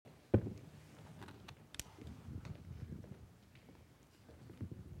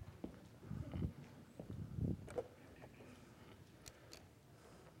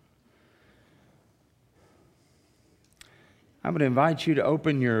I'm going to invite you to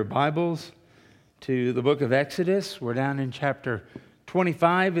open your Bibles to the book of Exodus. We're down in chapter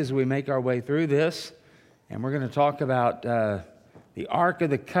 25 as we make our way through this. And we're going to talk about the Ark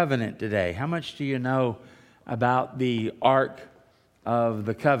of the Covenant today. How much do you know about the Ark of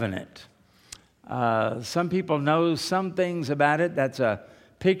the Covenant? Some people know some things about it. That's a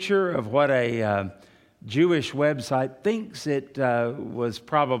picture of what a Jewish website thinks it was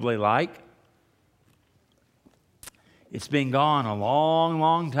probably like. It's been gone a long,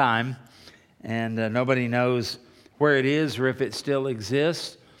 long time, and nobody knows where it is or if it still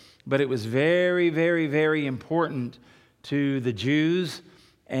exists. But it was very, very, very important to the Jews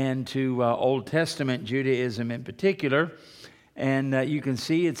and to Old Testament Judaism in particular. And you can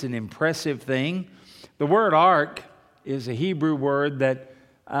see it's an impressive thing. The word ark is a Hebrew word that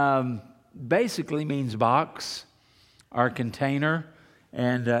basically means box or container.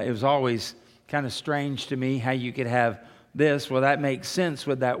 And it was always kind of strange to me how you could have this. Well, that makes sense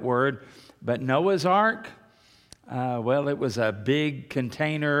with that word. But Noah's Ark, well, it was a big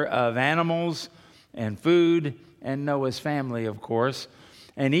container of animals and food and Noah's family, of course.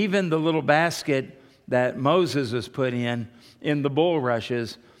 And even the little basket that Moses was put in the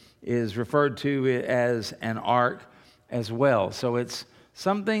bulrushes is referred to as an ark as well. So it's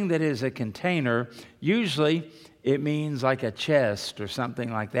something that is a container. Usually it means like a chest or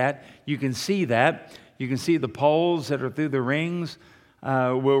something like that. You can see that. You can see the poles that are through the rings.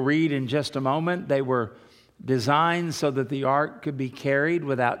 We'll read in just a moment. They were designed so that the ark could be carried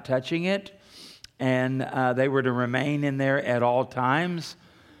without touching it. And they were to remain in there at all times.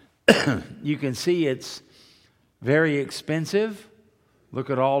 You can see it's very expensive. Look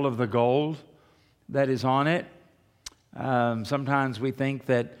at all of the gold that is on it. Sometimes we think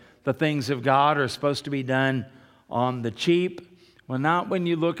that the things of God are supposed to be done on the cheap. Well, not when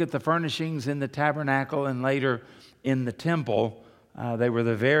you look at the furnishings in the tabernacle and later in the temple. They were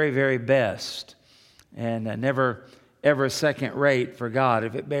the very, very best and never, ever second rate for God.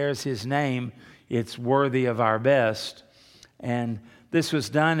 If it bears His name, it's worthy of our best. And this was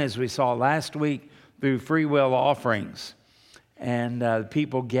done, as we saw last week, through free will offerings. And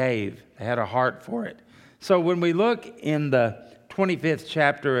people gave. They had a heart for it. So when we look in the 25th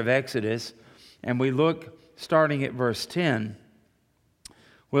chapter of Exodus, and we look starting at verse 10,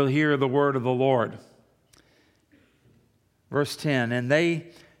 we'll hear the word of the Lord. Verse 10, and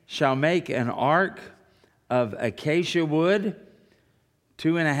they shall make an ark of acacia wood,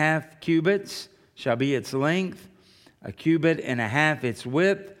 2.5 cubits shall be its length, 1.5 cubits its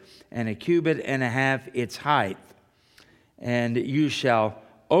width, and 1.5 cubits its height. And you shall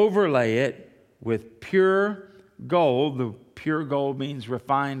overlay it with pure gold. The pure gold means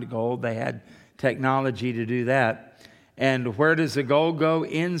refined gold. They had technology to do that. And where does the gold go?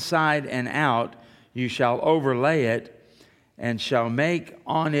 Inside and out. You shall overlay it, and shall make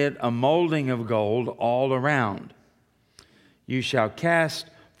on it a molding of gold all around. You shall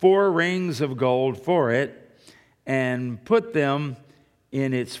cast 4 rings of gold for it, and put them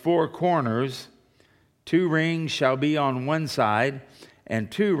in its 4 corners. 2 rings shall be on one side,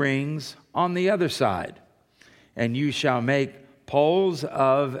 and 2 rings on the other side. And you shall make poles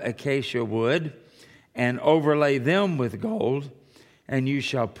of acacia wood, and overlay them with gold. And you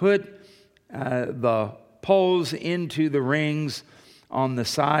shall put the poles into the rings on the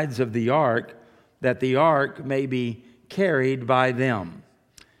sides of the ark, that the ark may be carried by them.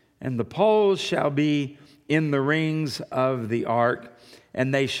 And the poles shall be in the rings of the ark,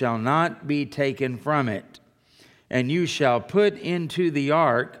 and they shall not be taken from it. And you shall put into the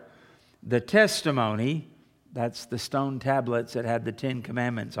ark the testimony, that's the stone tablets that had the 10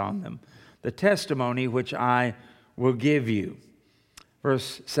 Commandments on them, the testimony which I will give you.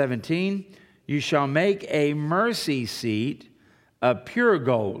 Verse 17, you shall make a mercy seat of pure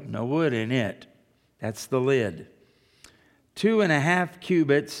gold, no wood in it. That's the lid. 2.5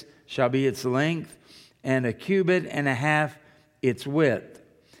 cubits shall be its length, and 1.5 cubits its width.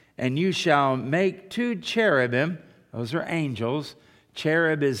 And you shall make 2 cherubim, those are angels.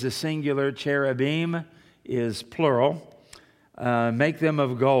 Cherub is the singular, cherubim is plural. Make them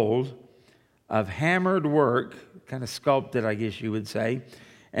of gold, of hammered work, kind of sculpted, I guess you would say.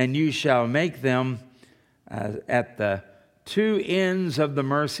 And you shall make them at the 2 ends of the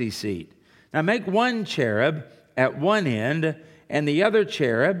mercy seat. Now make 1 cherub at one end, and the other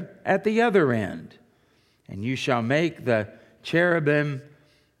cherub at the other end. And you shall make the cherubim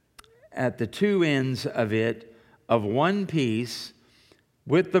at the 2 ends of it of one piece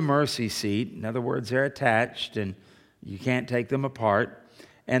with the mercy seat. In other words, they're attached and you can't take them apart.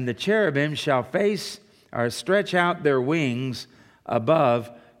 And the cherubim shall face or stretch out their wings above,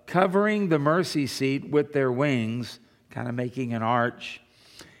 covering the mercy seat with their wings kind of making an arch.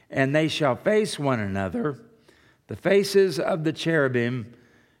 And they shall face one another. The faces of the cherubim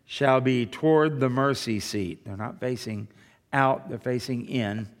shall be toward the mercy seat. They're not facing out, they're facing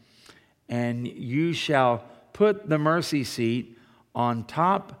in. And you shall put the mercy seat on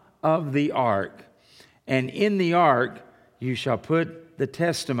top of the ark. And in the ark you shall put the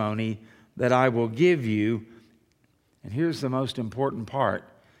testimony that I will give you. And here's the most important part.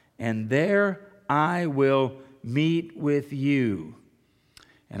 And there I will meet with you.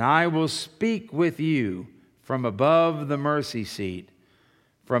 And I will speak with you from above the mercy seat,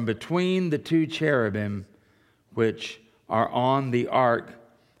 from between the two cherubim which are on the ark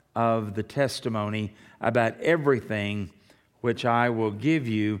of the testimony, about everything which I will give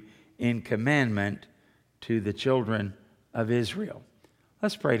you in commandment to the children of Israel.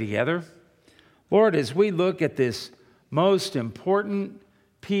 Let's pray together. Lord, as we look at this most important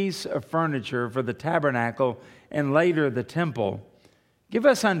piece of furniture for the tabernacle and later the temple, give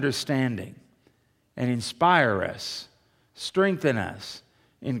us understanding and inspire us, strengthen us,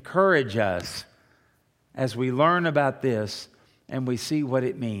 encourage us as we learn about this and we see what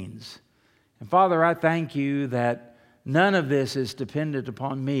it means. And Father, I thank you that none of this is dependent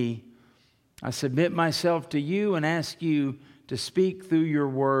upon me. I submit myself to you and ask you to speak through your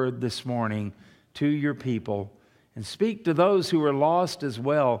word this morning to your people, and speak to those who are lost as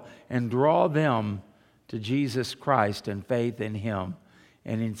well, and draw them to Jesus Christ and faith in him.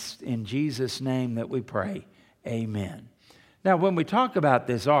 And it's in Jesus' name that we pray. Amen. Now, when we talk about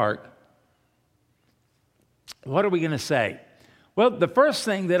this ark, what are we going to say? Well, the first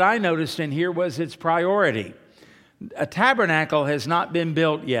thing that I noticed in here was its priority. A tabernacle has not been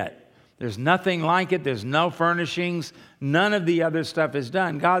built yet. There's nothing like it. There's no furnishings. None of the other stuff is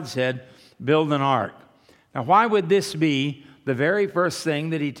done. God said, build an ark. Now, why would this be the very first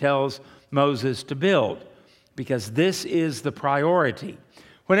thing that he tells Moses to build? Because this is the priority.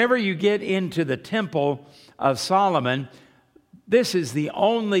 Whenever you get into the temple of Solomon, this is the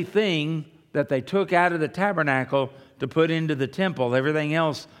only thing that they took out of the tabernacle to put into the temple. Everything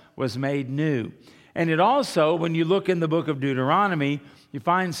else was made new. And it also, when you look in the book of Deuteronomy, you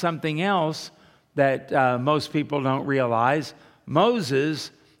find something else that most people don't realize.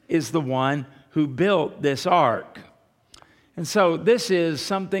 Moses is the one who built this ark. And so this is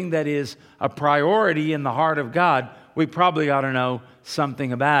something that is a priority in the heart of God. We probably ought to know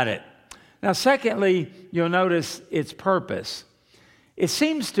something about it. Now, secondly, you'll notice its purpose. It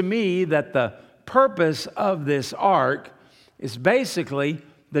seems to me that the purpose of this ark is basically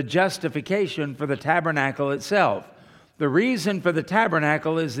the justification for the tabernacle itself. The reason for the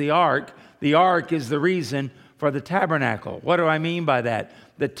tabernacle is the ark. The ark is the reason for the tabernacle. What do I mean by that?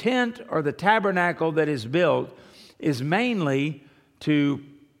 The tent or the tabernacle that is built is mainly to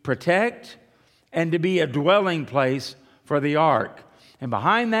protect and to be a dwelling place for the ark. And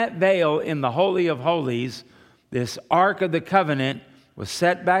behind that veil in the Holy of Holies, this Ark of the Covenant was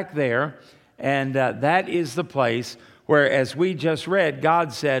set back there, and that is the place where, as we just read,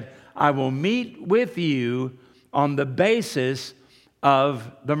 God said, I will meet with you on the basis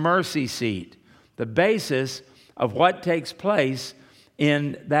of the mercy seat, the basis of what takes place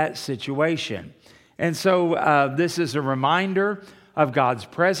in that situation. And so this is a reminder of God's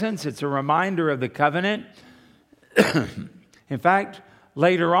presence. It's a reminder of the covenant. In fact,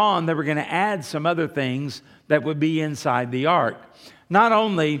 later on, they were going to add some other things that would be inside the ark. Not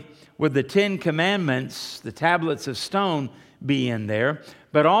only would the 10 Commandments, the tablets of stone, be in there,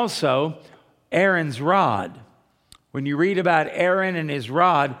 but also Aaron's rod. When you read about Aaron and his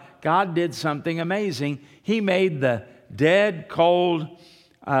rod, God did something amazing. He made the dead, cold,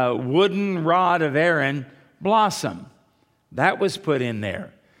 wooden rod of Aaron blossom. That was put in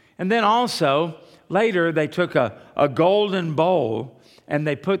there. And then also, later, they took a golden bowl and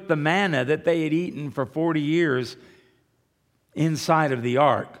they put the manna that they had eaten for 40 years inside of the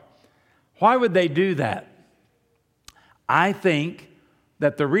ark. Why would they do that? I think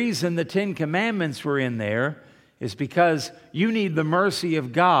that the reason the 10 Commandments were in there is because you need the mercy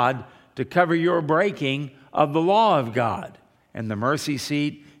of God to cover your breaking of the law of God. And the mercy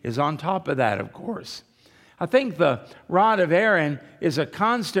seat is on top of that, of course. I think the rod of Aaron is a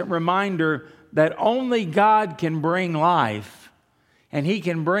constant reminder that only God can bring life, and he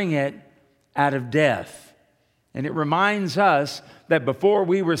can bring it out of death. And it reminds us that before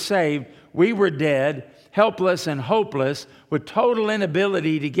we were saved, we were dead, helpless and hopeless, with total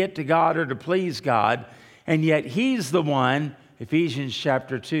inability to get to God or to please God. And yet he's the one, Ephesians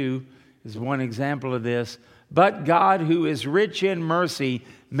chapter 2 is one example of this, but God, who is rich in mercy,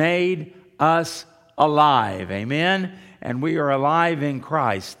 made us alive. Amen? And we are alive in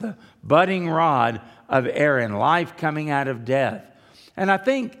Christ, the budding rod of Aaron, life coming out of death. And I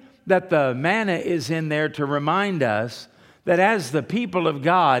think that the manna is in there to remind us that as the people of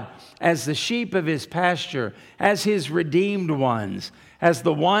God, as the sheep of his pasture, as his redeemed ones, as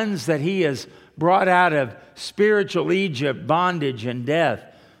the ones that he has brought out of spiritual Egypt, bondage and death,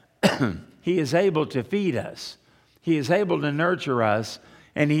 he is able to feed us. He is able to nurture us,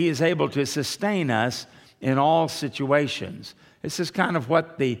 and he is able to sustain us in all situations. This is kind of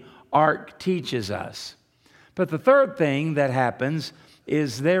what the ark teaches us. But the third thing that happens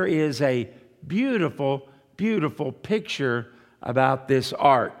is there is a beautiful, beautiful picture about this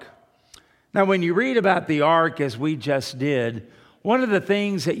ark. Now, when you read about the ark, as we just did, one of the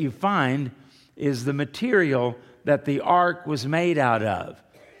things that you find is the material that the ark was made out of.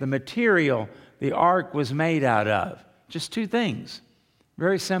 The material the ark was made out of. Just two things.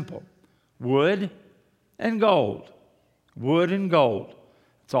 Very simple. Wood and gold. Wood and gold.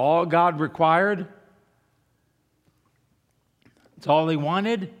 It's all God required. It's all he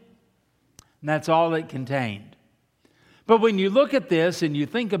wanted. And that's all it contained. But when you look at this and you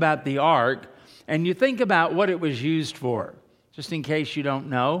think about the ark and you think about what it was used for, just in case you don't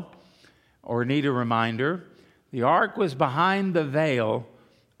know or need a reminder, the ark was behind the veil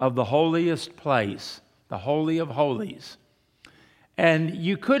of the holiest place, the Holy of Holies. And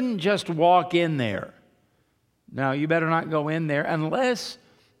you couldn't just walk in there. Now, you better not go in there unless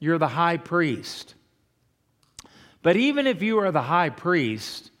you're the high priest. But even if you are the high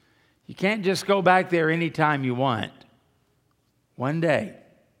priest, you can't just go back there anytime you want. One day,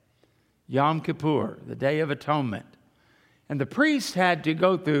 Yom Kippur, the Day of Atonement. And the priest had to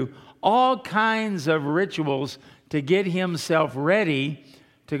go through all kinds of rituals to get himself ready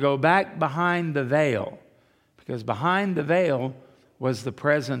to go back behind the veil. Because behind the veil was the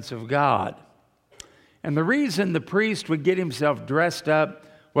presence of God. And the reason the priest would get himself dressed up,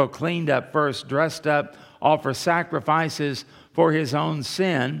 well, cleaned up first, dressed up, offer sacrifices for his own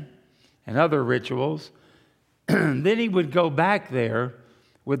sin and other rituals, then he would go back there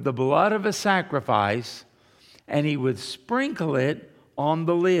with the blood of a sacrifice, and he would sprinkle it on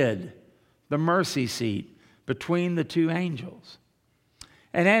the lid, the mercy seat, between the two angels.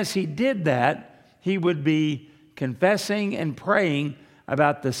 And as he did that, he would be confessing and praying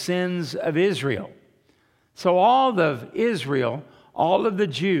about the sins of Israel. So all of Israel, all of the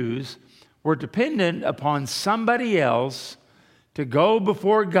Jews, were dependent upon somebody else to go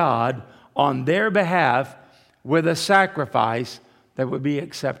before God on their behalf with a sacrifice that would be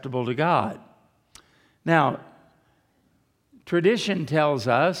acceptable to God. Now, tradition tells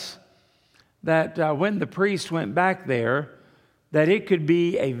us that when the priest went back there, that it could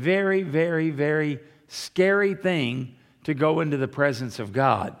be a very, very, very scary thing to go into the presence of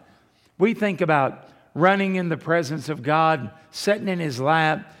God. We think about running in the presence of God, sitting in his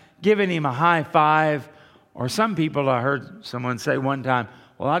lap, giving him a high five. Or some people, I heard someone say one time,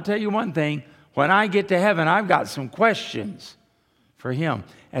 well, I'll tell you one thing, when I get to heaven, I've got some questions for him.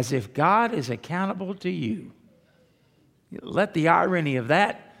 As if God is accountable to you. Let the irony of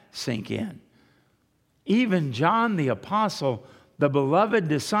that sink in. Even John the Apostle, the beloved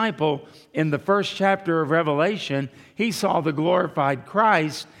disciple in the first chapter of Revelation, he saw the glorified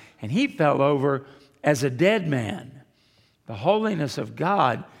Christ and he fell over as a dead man. The holiness of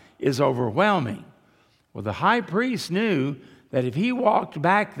God is overwhelming. Well, the high priest knew that if he walked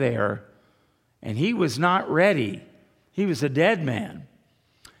back there and he was not ready, he was a dead man.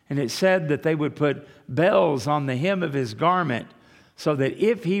 And it said that they would put bells on the hem of his garment so that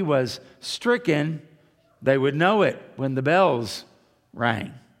if he was stricken, they would know it when the bells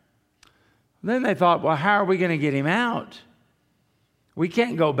rang. Then they thought, well, how are we going to get him out? We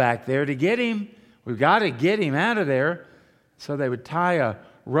can't go back there to get him. We've got to get him out of there. So they would tie a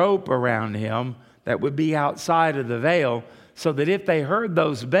rope around him that would be outside of the veil so that if they heard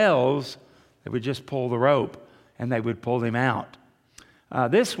those bells, they would just pull the rope and they would pull him out.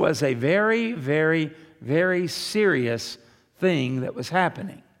 This was a very, very, very serious thing that was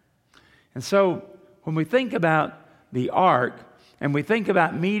happening. And so when we think about the ark and we think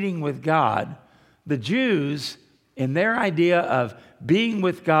about meeting with God, the Jews, in their idea of being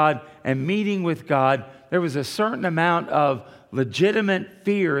with God and meeting with God, there was a certain amount of legitimate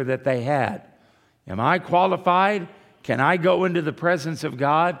fear that they had. Am I qualified? Can I go into the presence of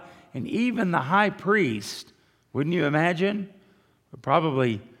God? And even the high priest, wouldn't you imagine, would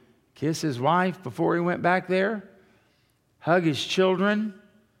probably kiss his wife before he went back there, hug his children,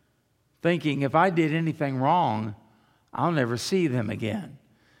 thinking, if I did anything wrong, I'll never see them again.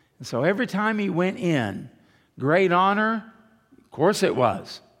 And so every time he went in, great honor, of course it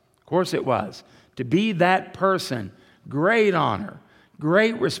was. Of course it was. To be that person, great honor,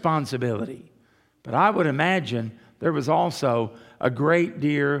 great responsibility. But I would imagine there was also a great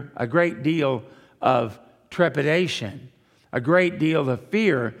deal of trepidation, a great deal of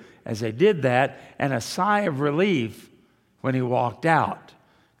fear as they did that, and a sigh of relief when he walked out.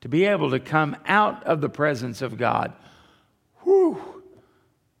 To be able to come out of the presence of God. Whew!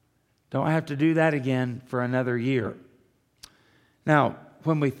 Don't have to do that again for another year. Now,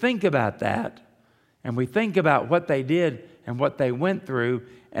 when we think about that, and we think about what they did and what they went through,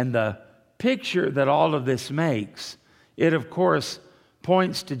 and the picture that all of this makes, it of course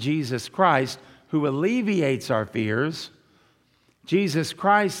points to Jesus Christ, who alleviates our fears. Jesus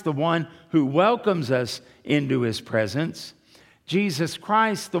Christ, the one who welcomes us into his presence. Jesus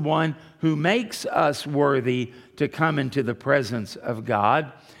Christ, the one who makes us worthy to come into the presence of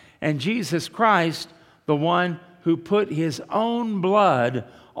God. And Jesus Christ, the one who put his own blood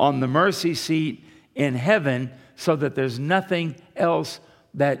on the mercy seat in heaven so that there's nothing else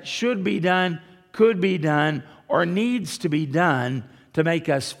that should be done, could be done, or needs to be done to make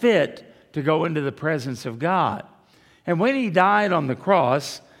us fit to go into the presence of God. And when he died on the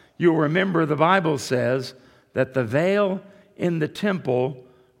cross, you'll remember the Bible says that the veil in the temple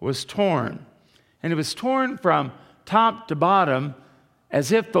was torn. And it was torn from top to bottom,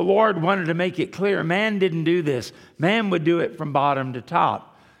 as if the Lord wanted to make it clear man didn't do this. Man would do it from bottom to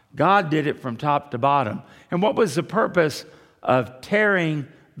top. God did it from top to bottom. And what was the purpose of tearing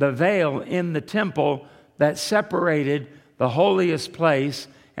the veil in the temple that separated the holiest place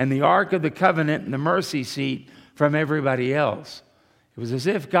and the Ark of the Covenant and the mercy seat from everybody else? It was as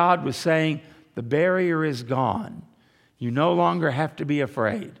if God was saying, the barrier is gone. You no longer have to be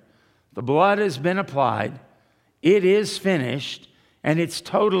afraid. The blood has been applied. It is finished, and it's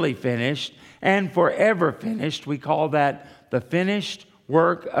totally finished and forever finished. We call that the finished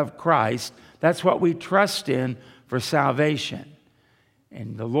work of Christ. That's what we trust in for salvation.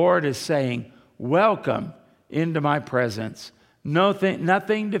 And the Lord is saying, welcome into my presence.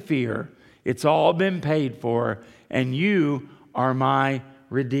 Nothing to fear. It's all been paid for, and you are my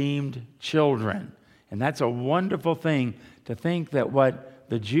redeemed children. And that's a wonderful thing to think that what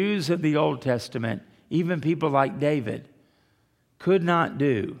the Jews of the Old Testament, even people like David, could not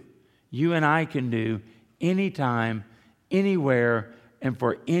do, you and I can do anytime, anywhere, and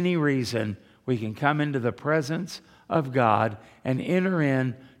for any reason. We can come into the presence of God and enter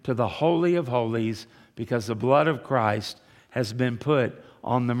in to the Holy of Holies because the blood of Christ has been put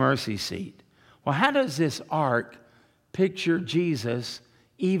on the mercy seat. Well, how does this ark picture Jesus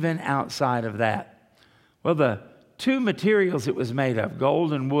even outside of that? Well, the two materials it was made of,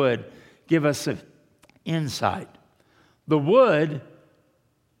 gold and wood, give us an insight. The wood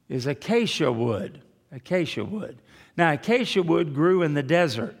is acacia wood. Acacia wood. Now, acacia wood grew in the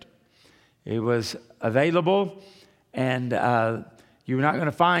desert. It was available, and you're not going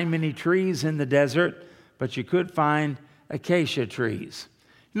to find many trees in the desert, but you could find acacia trees.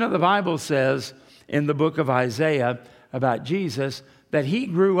 You know, the Bible says in the book of Isaiah about Jesus that he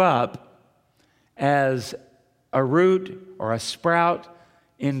grew up as a root or a sprout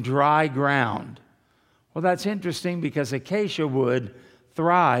in dry ground. Well, that's interesting because acacia wood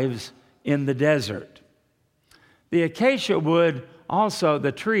thrives in the desert. The acacia wood also,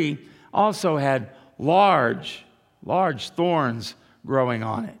 the tree, also had large thorns growing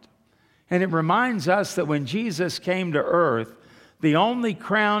on it. And it reminds us that when Jesus came to earth, the only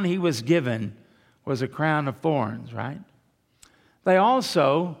crown he was given was a crown of thorns, right? They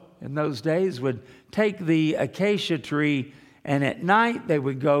also, in those days, would take the acacia tree, and at night they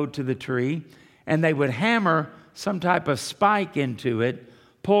would go to the tree and they would hammer some type of spike into it,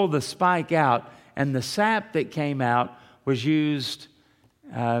 pull the spike out, and the sap that came out was used,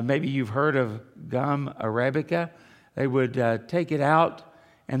 maybe you've heard of gum arabica. They would take it out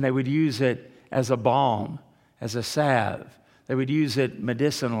and they would use it as a balm, as a salve. They would use it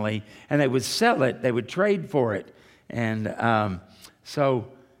medicinally, and they would sell it. They would trade for it. And so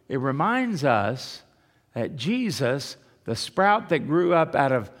it reminds us that Jesus, the sprout that grew up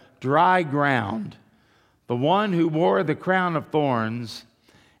out of dry ground, the one who wore the crown of thorns,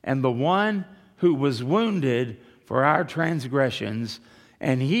 and the one who was wounded for our transgressions,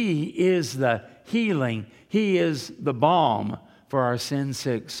 and he is the healing, he is the balm for our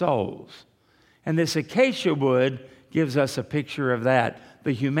sin-sick souls. And this acacia wood gives us a picture of that,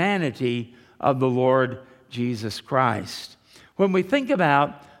 the humanity of the Lord Jesus Christ. When we think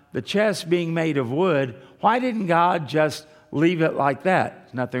about the chest being made of wood, why didn't God just leave it like that?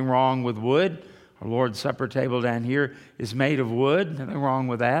 There's nothing wrong with wood. Our Lord's Supper table down here is made of wood. Nothing wrong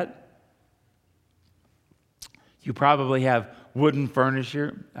with that. You probably have wooden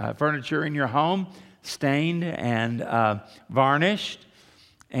furniture in your home, stained and varnished,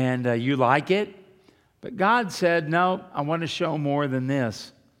 and you like it. But God said, no, I want to show more than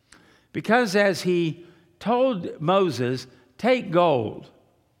this. Because as he told Moses, take gold.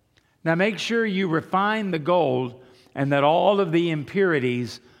 Now make sure you refine the gold and that all of the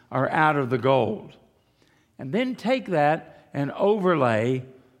impurities are out of the gold. And then take that and overlay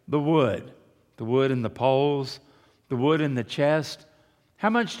the wood in the poles, the wood in the chest. How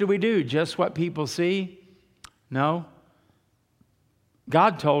much do we do? Just what people see? No.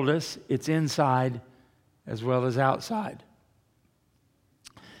 God told us it's inside as well as outside.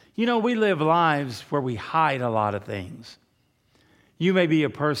 You know, we live lives where we hide a lot of things. You may be a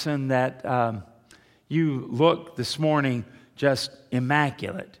person that you look this morning just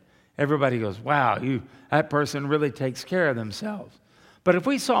immaculate. Everybody goes, wow, that person really takes care of themselves. But if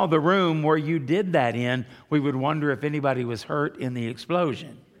we saw the room where you did that in, we would wonder if anybody was hurt in the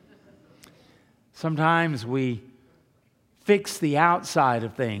explosion. Sometimes we fix the outside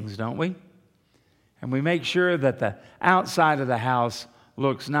of things, don't we? And we make sure that the outside of the house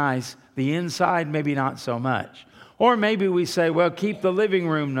looks nice, the inside maybe not so much. Or maybe we say, well, keep the living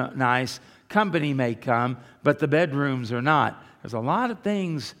room nice, company may come, but the bedrooms are not. There's a lot of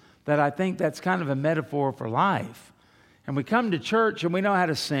things that I think that's kind of a metaphor for life. And we come to church and we know how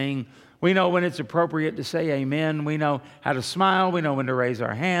to sing. We know when it's appropriate to say amen. We know how to smile. We know when to raise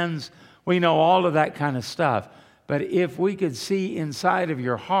our hands. We know all of that kind of stuff. But if we could see inside of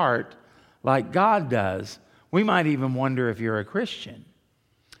your heart like God does, we might even wonder if you're a Christian.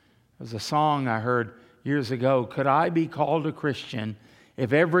 There's a song I heard years ago, could I be called a Christian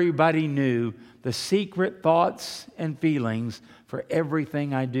if everybody knew the secret thoughts and feelings for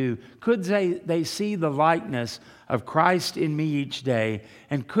everything I do? Could they see the likeness of Christ in me each day?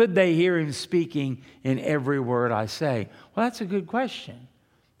 And could they hear Him speaking in every word I say? Well, that's a good question.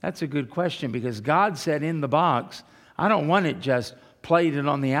 That's a good question because God said in the box, I don't want it just plated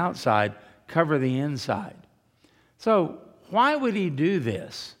on the outside, cover the inside. So why would He do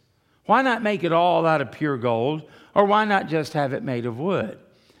this? Why not make it all out of pure gold? Or why not just have it made of wood?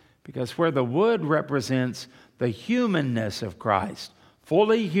 Because where the wood represents the humanness of Christ,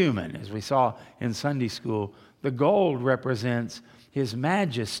 fully human, as we saw in Sunday school, the gold represents His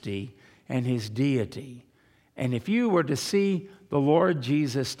majesty and His deity. And if you were to see the Lord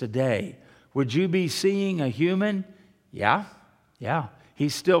Jesus today, would you be seeing a human? Yeah.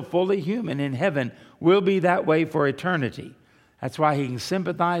 He's still fully human in heaven. Will be that way for eternity. That's why He can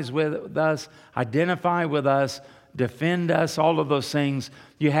sympathize with us, identify with us, defend us, all of those things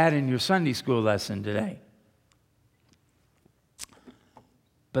you had in your Sunday school lesson today.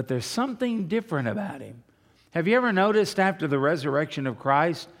 But there's something different about Him. Have you ever noticed after the resurrection of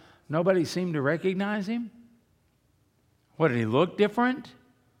Christ, nobody seemed to recognize Him? What, did He look different?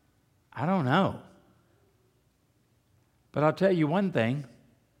 I don't know. But I'll tell you one thing,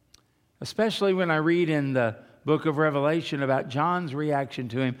 especially when I read in the book of Revelation about John's reaction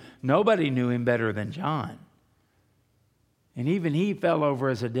to Him, nobody knew Him better than John. And even he fell over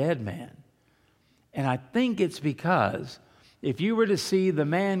as a dead man. And I think it's because if you were to see the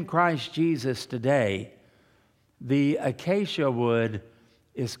man Christ Jesus today, the acacia wood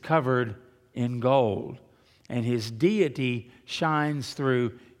is covered in gold. And His deity shines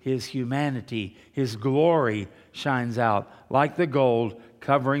through His humanity. His glory shines out like the gold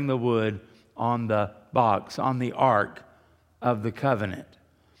covering the wood on the box, on the ark of the covenant.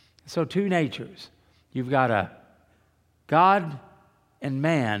 So two natures. You've got a God and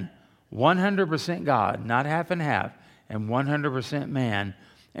man, 100% God, not half and half, and 100% man,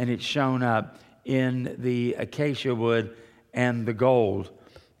 and it's shown up in the acacia wood and the gold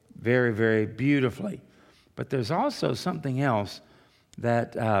very, very beautifully. But there's also something else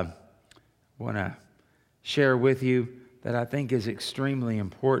that I want to share with you that I think is extremely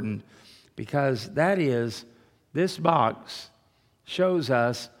important, because that is, this box shows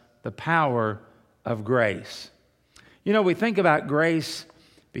us the power of grace. You know, we think about grace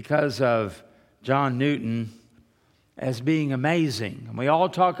because of John Newton as being amazing. And we all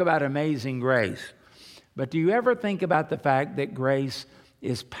talk about amazing grace. But do you ever think about the fact that grace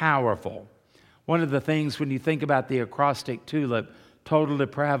is powerful? One of the things when you think about the acrostic TULIP, total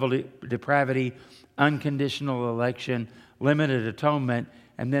depravity, unconditional election, limited atonement,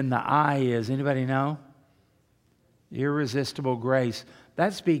 and then the I is, anybody know? Irresistible grace.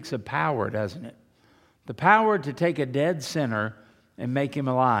 That speaks of power, doesn't it? The power to take a dead sinner and make him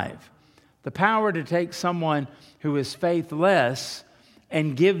alive. The power to take someone who is faithless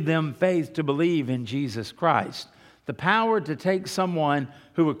and give them faith to believe in Jesus Christ. The power to take someone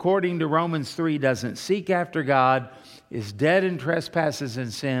who, according to Romans 3, doesn't seek after God, is dead in trespasses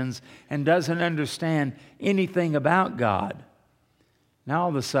and sins, and doesn't understand anything about God. Now all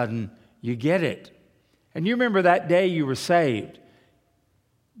of a sudden, you get it. And you remember that day you were saved.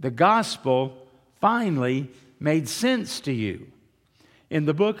 The gospel finally made sense to you. In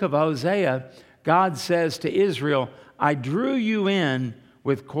the book of Hosea, God says to Israel, I drew you in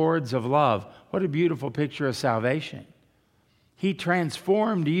with cords of love. What a beautiful picture of salvation. He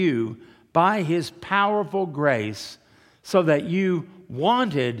transformed you by His powerful grace so that you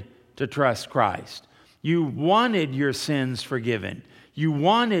wanted to trust Christ. You wanted your sins forgiven. You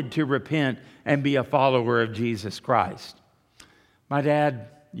wanted to repent and be a follower of Jesus Christ. My dad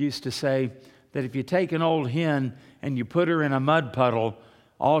used to say that if you take an old hen and you put her in a mud puddle,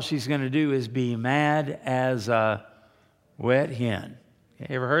 all she's going to do is be mad as a wet hen. You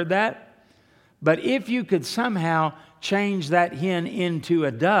ever heard that? But if you could somehow change that hen into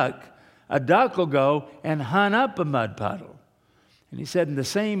a duck will go and hunt up a mud puddle. And he said, and the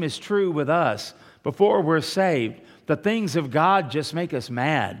same is true with us. Before we're saved, the things of God just make us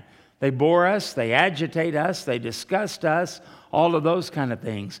mad. They bore us, they agitate us, they disgust us, all of those kind of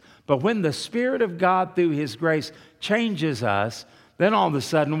things. But when the Spirit of God, through His grace, changes us, then all of a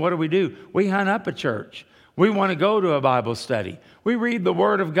sudden, what do? We hunt up a church. We want to go to a Bible study. We read the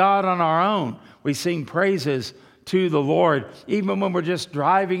Word of God on our own. We sing praises to the Lord, even when we're just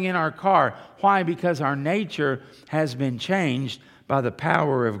driving in our car. Why? Because our nature has been changed by the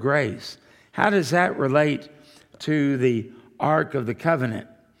power of grace. How does that relate to the Ark of the Covenant?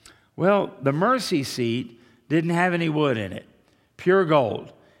 Well, the mercy seat didn't have any wood in it. Pure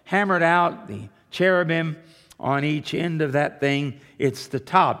gold. Hammered out, the cherubim on each end of that thing. It's the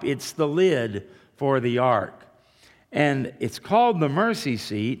top. It's the lid for the ark. And it's called the mercy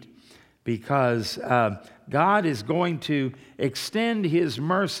seat because God is going to extend His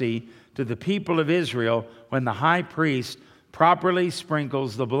mercy to the people of Israel when the high priest properly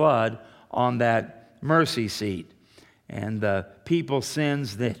sprinkles the blood on that mercy seat. And the people's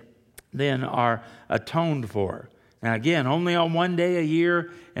sins that then are atoned for. Now again, only on one day a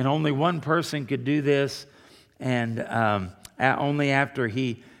year, and only one person could do this, and only after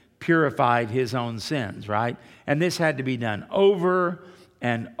he purified his own sins, right? And this had to be done over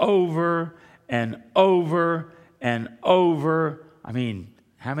and over and over and over. I mean,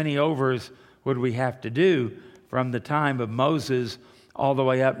 how many overs would we have to do from the time of Moses all the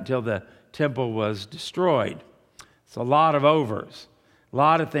way up until the temple was destroyed? It's a lot of overs. A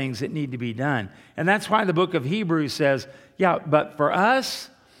lot of things that need to be done. And that's why the book of Hebrews says, yeah, but for us,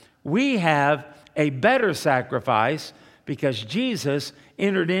 we have a better sacrifice because Jesus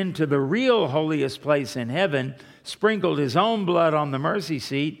entered into the real holiest place in heaven, sprinkled His own blood on the mercy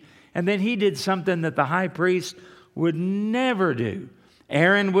seat, and then He did something that the high priest would never do.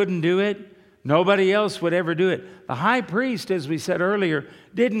 Aaron wouldn't do it. Nobody else would ever do it. The high priest, as we said earlier,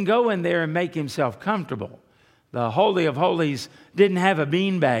 didn't go in there and make himself comfortable. The Holy of Holies didn't have a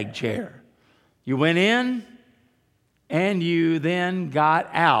beanbag chair. You went in and you then got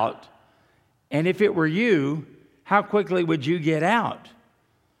out. And if it were you, how quickly would you get out?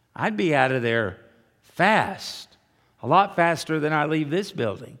 I'd be out of there fast. A lot faster than I leave this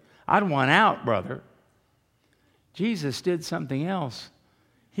building. I'd want out, brother. Jesus did something else.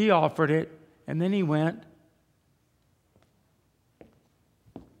 He offered it, and then He went.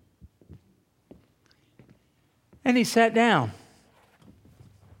 And He sat down.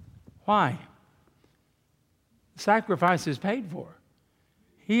 Why? The sacrifice is paid for.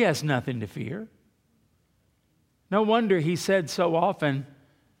 He has nothing to fear. No wonder He said so often,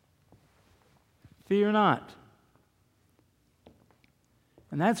 fear not.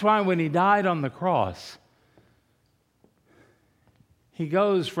 And that's why when He died on the cross, He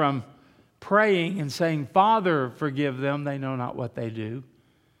goes from praying and saying, Father, forgive them, they know not what they do.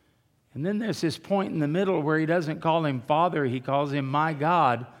 And then there's this point in the middle where He doesn't call Him Father, He calls Him my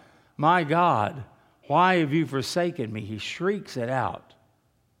God, why have you forsaken me? He shrieks it out.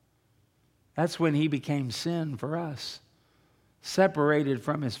 That's when He became sin for us, separated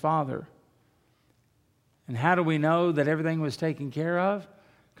from His Father. And how do we know that everything was taken care of?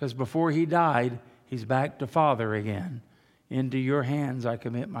 Because before He died, He's back to Father again. Into your hands I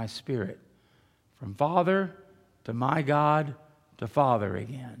commit my spirit. From Father to my God to Father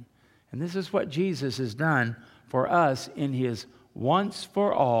again. And this is what Jesus has done for us in His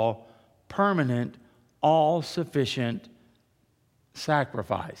once-for-all, permanent, all-sufficient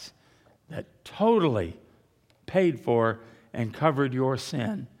sacrifice that totally paid for and covered your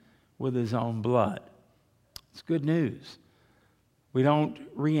sin with His own blood. It's good news. We don't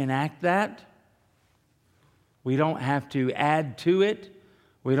reenact that. We don't have to add to it.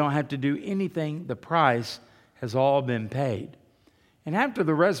 We don't have to do anything. The price has all been paid. And after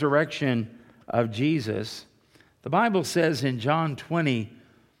the resurrection of Jesus, the Bible says in John 20,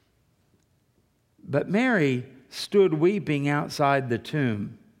 But Mary stood weeping outside the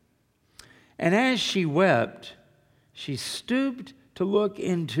tomb. And as she wept, she stooped to look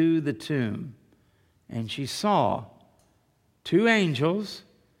into the tomb, and she saw two angels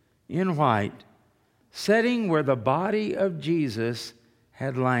in white sitting where the body of Jesus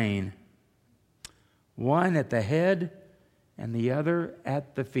had lain, one at the head and the other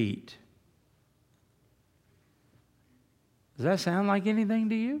at the feet. Does that sound like anything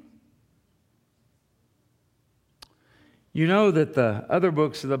to you? You know that the other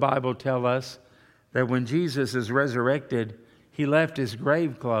books of the Bible tell us that when Jesus is resurrected, he left his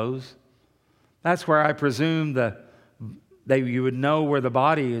grave clothes. That's where I presume you would know where the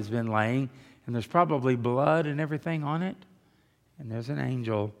body has been laying, and there's probably blood and everything on it. And there's an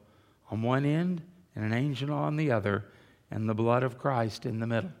angel on one end and an angel on the other, and the blood of Christ in the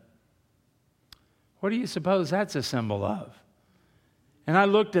middle. What do you suppose that's a symbol of? And I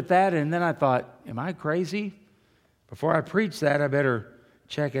looked at that, and then I thought, am I crazy? Before I preach that, I better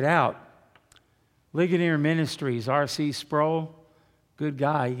check it out. Ligonier Ministries, R.C. Sproul, good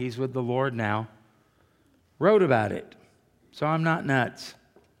guy, he's with the Lord now, wrote about it. So I'm not nuts.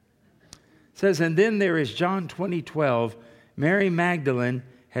 It says, and then there is John 20:12. Mary Magdalene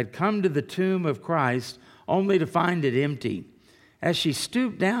had come to the tomb of Christ only to find it empty. As she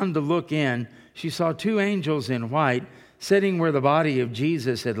stooped down to look in, she saw two angels in white sitting where the body of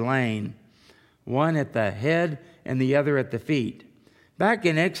Jesus had lain, one at the head and the other at the feet. Back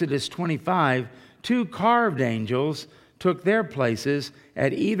in Exodus 25, two carved angels took their places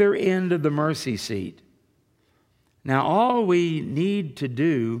at either end of the mercy seat. Now, all we need to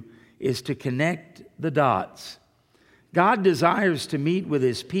do is to connect the dots. God desires to meet with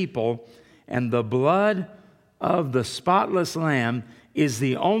his people, and the blood of the spotless Lamb is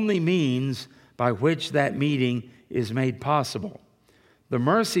the only means by which that meeting is made possible. The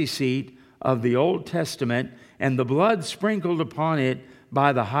mercy seat of the Old Testament and the blood sprinkled upon it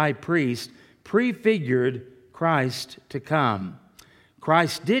by the high priest prefigured Christ to come.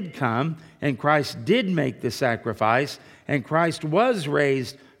 Christ did come, and Christ did make the sacrifice, and Christ was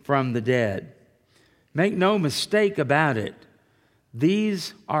raised from the dead. Make no mistake about it.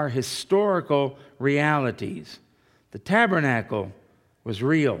 These are historical realities. The tabernacle was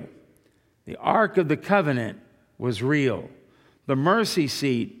real. The Ark of the Covenant was real. The mercy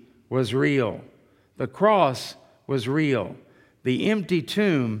seat was real. The cross was real. The empty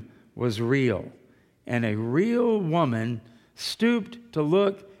tomb was real. And a real woman stooped to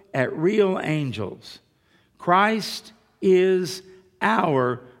look at real angels. Christ is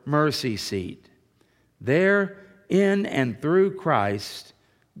our mercy seat. There, in and through Christ,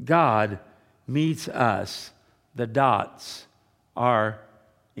 God meets us. The dots are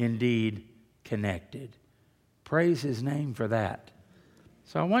indeed connected. Praise his name for that.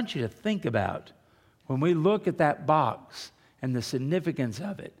 So I want you to think about when we look at that box and the significance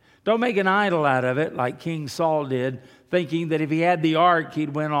of it. Don't make an idol out of it like King Saul did, thinking that if he had the ark,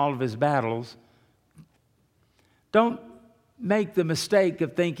 he'd win all of his battles. Don't make the mistake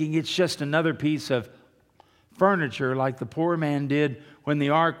of thinking it's just another piece of furniture like the poor man did when the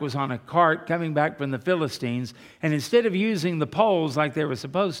ark was on a cart coming back from the Philistines. And instead of using the poles like they were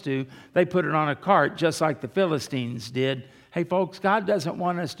supposed to, they put it on a cart just like the Philistines did. Hey, folks, God doesn't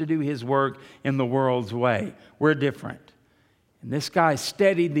want us to do his work in the world's way. We're different. And this guy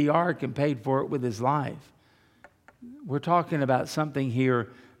steadied the ark and paid for it with his life. We're talking about something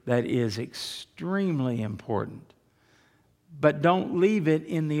here that is extremely important. But don't leave it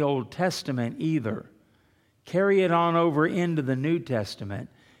in the Old Testament either. Carry it on over into the New Testament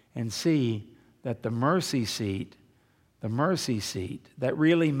and see that the mercy seat that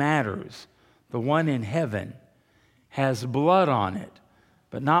really matters, the one in heaven, has blood on it,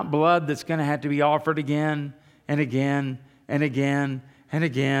 but not blood that's going to have to be offered again and again and again and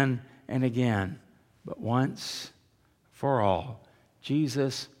again and again. But once for all,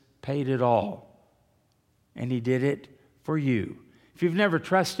 Jesus paid it all, and he did it for you. If you've never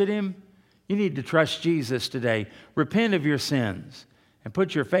trusted him, you need to trust Jesus today. Repent of your sins and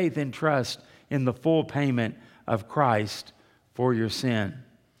put your faith and trust in the full payment of Christ for your sin.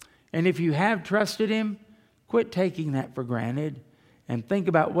 And if you have trusted him, quit taking that for granted and think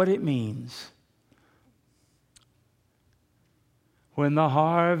about what it means. When the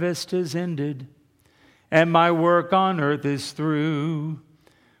harvest is ended and my work on earth is through,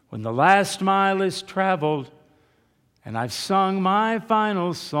 when the last mile is traveled and I've sung my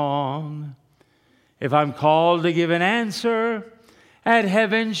final song, if I'm called to give an answer at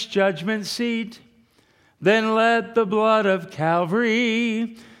heaven's judgment seat, then let the blood of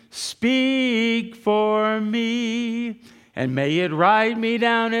Calvary speak for me, and may it write me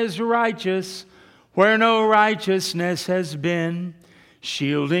down as righteous where no righteousness has been,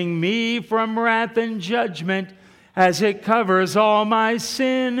 shielding me from wrath and judgment as it covers all my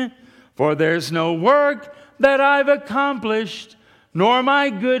sin. For there's no work that I've accomplished, nor my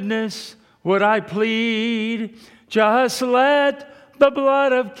goodness would I plead. Just let the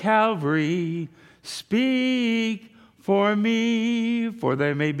blood of Calvary speak for me. For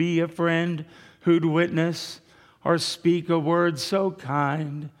there may be a friend who'd witness or speak a word so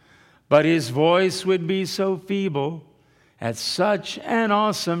kind, but his voice would be so feeble at such an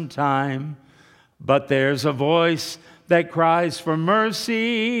awesome time. But there's a voice that cries for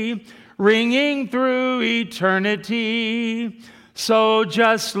mercy, ringing through eternity. So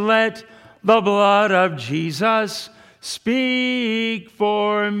just let the blood of Jesus speak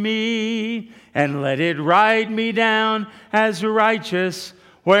for me, and let it write me down as righteous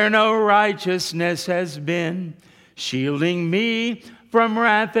where no righteousness has been, shielding me from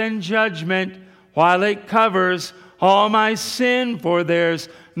wrath and judgment while it covers all my sin. For there's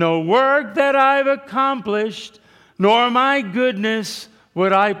no work that I've accomplished, nor my goodness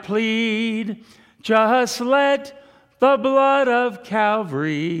would I plead. Just let the blood of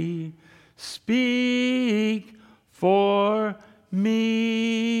Calvary speak for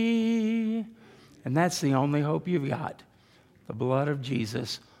me. And that's the only hope you've got. The blood of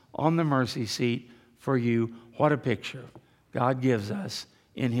Jesus on the mercy seat for you. What a picture God gives us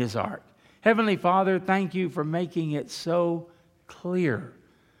in His ark. Heavenly Father, thank you for making it so clear.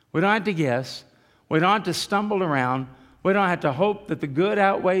 We don't have to guess. We don't have to stumble around. We don't have to hope that the good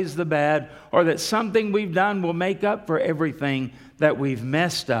outweighs the bad, or that something we've done will make up for everything that we've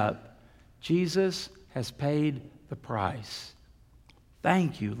messed up. Jesus has paid the price.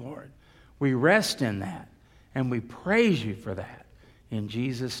 Thank you, Lord. We rest in that, and we praise you for that. In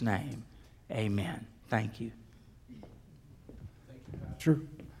Jesus' name, amen. Thank you. Thank you, Pastor.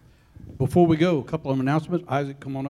 Before we go, a couple of announcements. Isaac, come on up.